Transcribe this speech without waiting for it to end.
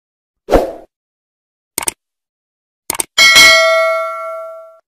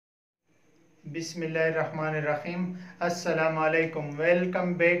बिस्मिल्लाहिर्रहमानिर्रहीम। अस्सलामुअलैकुम।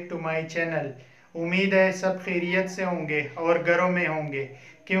 Welcome back to my channel. उम्मीद है सब खैरियत से होंगे और घरों में होंगे,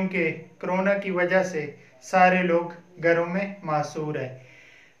 क्योंकि कोरोना की वजह से सारे लोग घरों में मासूर है।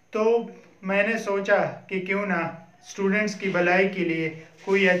 तो मैंने सोचा कि क्यों ना स्टूडेंट्स की भलाई के लिए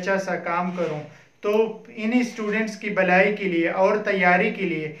कोई अच्छा सा काम करूं। तो इन्हीं स्टूडेंट्स की भलाई के लिए और तैयारी के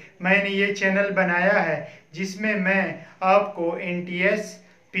लिए मैंने ये चैनल बनाया है, जिसमें मैं आपको NTS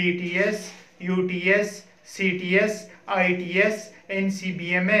PTS UTS CTS ITS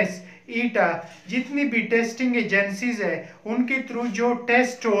NCBMS ईटा जितनी भी टेस्टिंग एजेंसीज है उनके थ्रू जो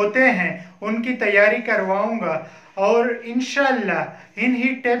टेस्ट होते हैं उनकी तैयारी करवाऊंगा, और इंशाल्लाह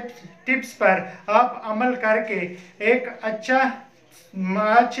इन्हीं टिप्स पर आप अमल करके एक अच्छे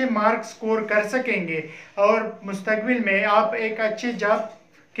मार्क्स स्कोर कर सकेंगे और मुस्तकबिल में आप एक अच्छे जॉब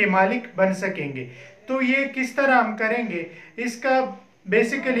के मालिक बन सकेंगे। तो ये किस तरह हम करेंगे, इसका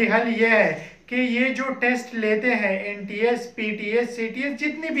बेसिकली हल यह है कि ये जो टेस्ट लेते हैं NTS PTS CTS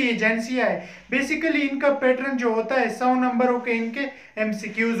जितनी भी एजेंसियां है, बेसिकली इनका पैटर्न जो होता है 100 नंबरों के इनके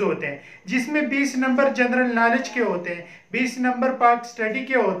MCQs होते हैं, जिसमें 20 नंबर जनरल नॉलेज के होते हैं, 20 नंबर पाक स्टडी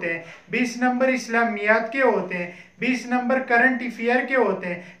के होते हैं, 20 नंबर इस्लामियात के होते हैं, 20 नंबर करंट अफेयर के होते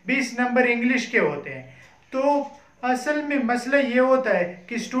हैं, 20 नंबर इंग्लिश के होते हैं। तो असल में मसला ये होता है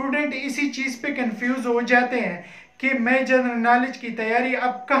कि स्टूडेंट इसी चीज़ पे कंफ्यूज हो जाते हैं कि मैं जनरल नॉलेज की तैयारी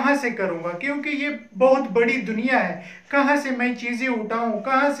अब कहाँ से करूँगा, क्योंकि ये बहुत बड़ी दुनिया है, कहाँ से मैं चीज़ें उठाऊँ,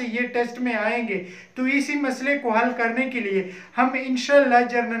 कहाँ से ये टेस्ट में आएंगे। तो इसी मसले को हल करने के लिए हम इंशाल्लाह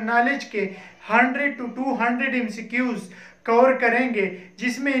जनरल नॉलेज के 100 to 200 MCQs कवर करेंगे,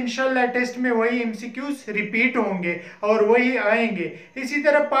 जिसमें इंशाल्लाह टेस्ट में वही MCQs रिपीट होंगे और वही आएंगे। इसी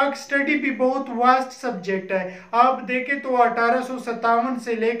तरह पाक स्टडी भी बहुत वास्ट सब्जेक्ट है। आप देखें तो 1857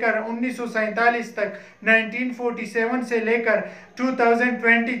 से लेकर 1947 तक, 1947 से लेकर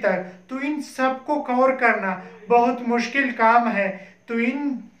 2020 तक, तो इन सबको कवर करना बहुत मुश्किल काम है। तो इन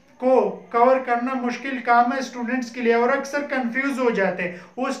को कवर करना मुश्किल काम है स्टूडेंट्स के लिए, और अक्सर कंफ्यूज हो जाते हैं,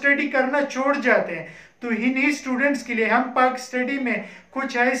 वो स्टडी करना छोड़ जाते हैं। तो इन्हीं स्टूडेंट्स के लिए हम पाक स्टडी में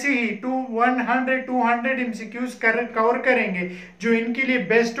कुछ ऐसे ही 100-200 MCQs कवर करेंगे जो इनके लिए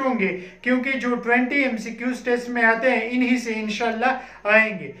बेस्ट होंगे, क्योंकि जो 20 MCQs टेस्ट में आते हैं इन्हीं से इंशाल्लाह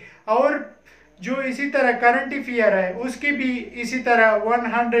आएंगे। और जो इसी तरह करंट अफेयर है उसकी भी इसी तरह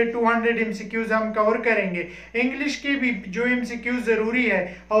 100-200 MCQs हम कवर करेंगे। इंग्लिश की भी जो MCQs ज़रूरी है,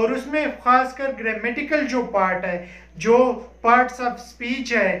 और उसमें खासकर ग्रामेटिकल जो पार्ट है, जो पार्ट्स ऑफ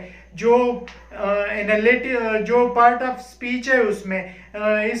स्पीच है, जो जो पार्ट ऑफ स्पीच है उसमें,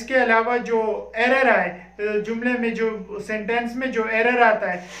 इसके अलावा जो एरर है जुमले में, जो सेंटेंस में जो एरर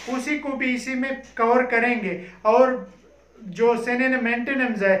आता है उसी को भी इसी में कवर करेंगे। और जो सिनोनिम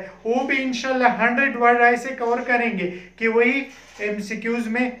एंटोनिम्स है वो भी इंशाल्लाह 100 वर्ड ऐसे कवर करेंगे कि वही MCQs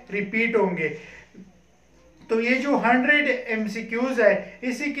में रिपीट होंगे। तो ये जो 100 MCQs है,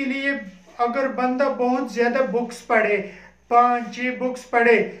 इसी के लिए अगर बंदा बहुत ज़्यादा बुक्स पढ़े, 5-6 बुक्स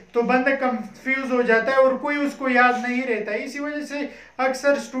पढ़े, तो बंदा कंफ्यूज हो जाता है और कोई उसको याद नहीं रहता। इसी वजह से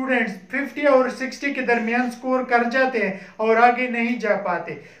अक्सर स्टूडेंट्स 50 और 60 के दरमियान स्कोर कर जाते हैं और आगे नहीं जा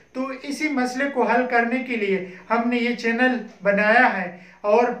पाते। तो इसी मसले को हल करने के लिए हमने ये चैनल बनाया है,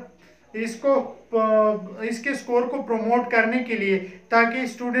 और इसके स्कोर को प्रमोट करने के लिए, ताकि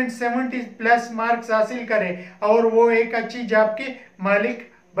स्टूडेंट 70+ मार्क्स हासिल करें और वो एक अच्छी जॉब के मालिक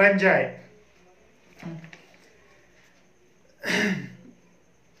बन जाए।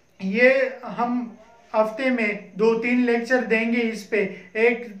 ये हम हफ्ते में 2-3 लेक्चर देंगे इस पे।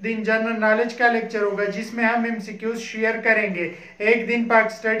 एक दिन जनरल नॉलेज का लेक्चर होगा जिसमें हम MCQs शेयर करेंगे, एक दिन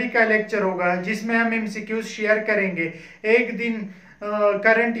पाक स्टडी का लेक्चर होगा जिसमें हम MCQs शेयर करेंगे, एक दिन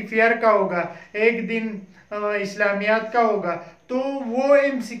करंट अफेयर का होगा, एक दिन इस्लामियात का होगा। तो वो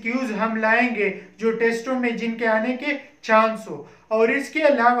MCQs हम लाएंगे जो टेस्टों में जिनके आने के चांस हो। और इसके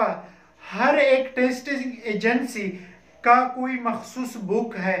अलावा हर एक टेस्टिंग एजेंसी का कोई मखसूस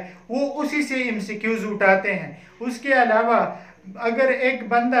बुक है, वो उसी से MCQs उठाते हैं। उसके अलावा अगर एक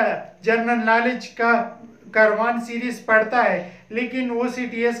बंदा जनरल नॉलेज का कारवान सीरीज पढ़ता है लेकिन वो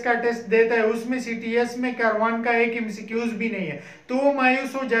CTS का टेस्ट देता है, उसमें CTS में कारवान का एक MCQs भी नहीं है, तो वो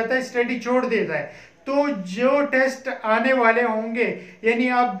मायूस हो जाता है, स्टडी छोड़ देता है। तो जो टेस्ट आने वाले होंगे, यानी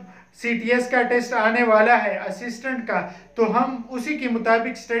अब CTS का टेस्ट आने वाला है असिस्टेंट का, तो हम उसी के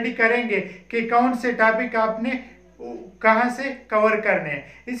मुताबिक स्टडी करेंगे कि कौन से टॉपिक आपने कहाँ से कवर करने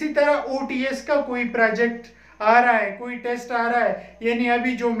हैं। इसी तरह OTS का कोई प्रोजेक्ट आ रहा है, कोई टेस्ट आ रहा है, यानी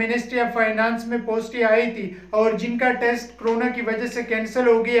अभी जो मिनिस्ट्री ऑफ फाइनेंस में पोस्टें आई थी और जिनका टेस्ट कोरोना की वजह से कैंसिल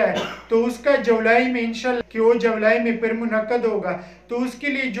हो गया है, तो उसका जुलाई में इंशाल्लाह कि वो जुलाई में फिर मुनक्कद होगा। तो उसके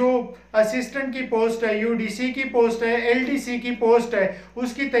लिए जो असिस्टेंट की पोस्ट है, यूडीसी की पोस्ट है, एलडीसी की पोस्ट है,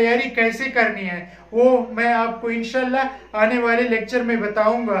 उसकी तैयारी कैसे करनी है वो मैं आपको इंशाल्लाह आने वाले लेक्चर में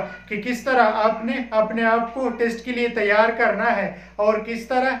बताऊंगा कि किस तरह आपने अपने आप को टेस्ट के लिए तैयार करना है और किस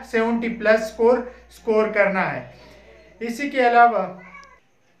तरह 70+ स्कोर करना है।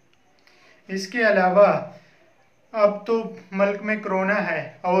 इसके अलावा अब तो मुल्क में कोरोना है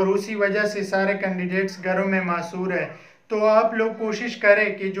और उसी वजह से सारे कैंडिडेट्स घरों में मासूर है। तो आप लोग कोशिश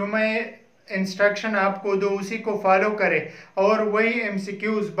करें कि जो मैं इंस्ट्रक्शन आपको दो उसी को फॉलो करें और वही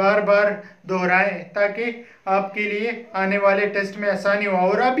एमसीक्यूज बार बार दोहराएं ताकि आपके लिए आने वाले टेस्ट में आसानी हो।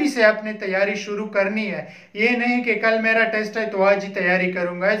 और अभी से आपने तैयारी शुरू करनी है, ये नहीं कि कल मेरा टेस्ट है तो आज ही तैयारी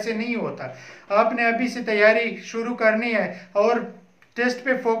करूंगा, ऐसे नहीं होता। आपने अभी से तैयारी शुरू करनी है और टेस्ट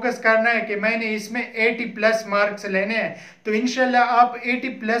पे फोकस करना है कि मैंने इसमें 80+ मार्क्स लेने हैं। तो इंशाल्लाह आप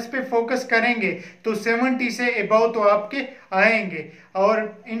 80+ पे फोकस करेंगे तो 70 से अबव तो आपके आएंगे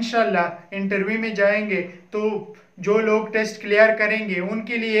और इंशाल्लाह इंटरव्यू में जाएंगे तो जो लोग टेस्ट क्लियर करेंगे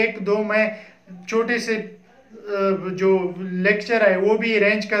उनके लिए 1-2 मैं छोटे से जो लेक्चर है वो भी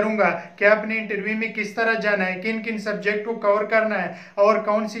अरेंज करूंगा कि आपने इंटरव्यू में किस तरह जाना है, किन किन सब्जेक्ट को कवर करना है और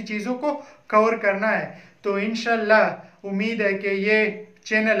कौन सी चीज़ों को कवर करना है। तो इंशाल्लाह उम्मीद है कि ये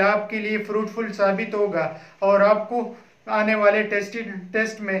चैनल आपके लिए फ्रूटफुल साबित होगा और आपको आने वाले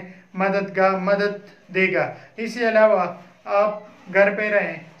टेस्ट में मदद देगा। इसके अलावा आप घर पे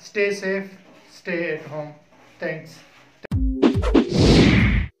रहें, stay safe, stay at home. Thanks.